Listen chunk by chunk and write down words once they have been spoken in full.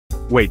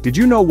Wait, did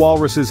you know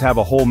walruses have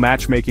a whole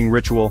matchmaking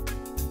ritual?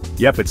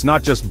 Yep, it's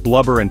not just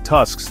blubber and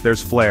tusks,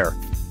 there's flair.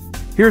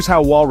 Here's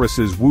how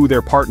walruses woo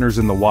their partners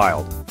in the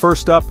wild.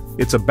 First up,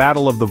 it's a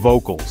battle of the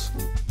vocals.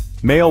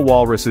 Male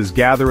walruses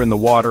gather in the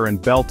water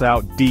and belt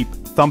out deep,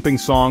 thumping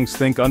songs,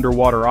 think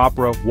underwater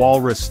opera,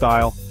 walrus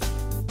style.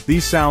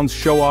 These sounds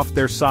show off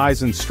their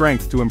size and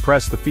strength to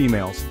impress the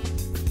females.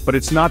 But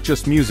it's not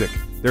just music,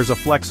 there's a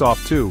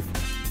flex-off too.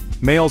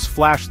 Males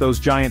flash those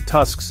giant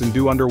tusks and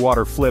do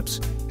underwater flips,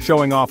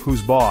 showing off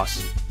who's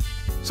boss.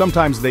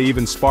 Sometimes they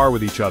even spar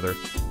with each other,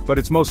 but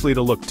it's mostly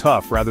to look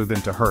tough rather than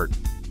to hurt.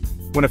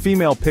 When a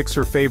female picks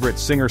her favorite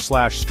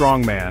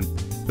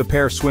singer/strongman, the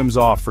pair swims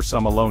off for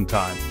some alone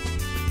time.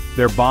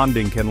 Their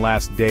bonding can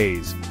last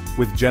days,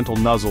 with gentle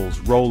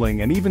nuzzles,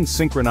 rolling, and even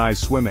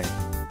synchronized swimming.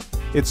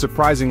 It's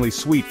surprisingly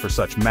sweet for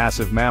such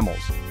massive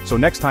mammals, so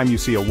next time you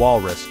see a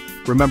walrus,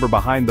 remember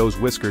behind those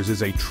whiskers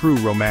is a true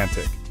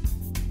romantic.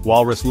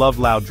 Walrus love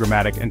loud,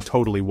 dramatic, and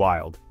totally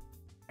wild.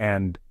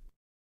 And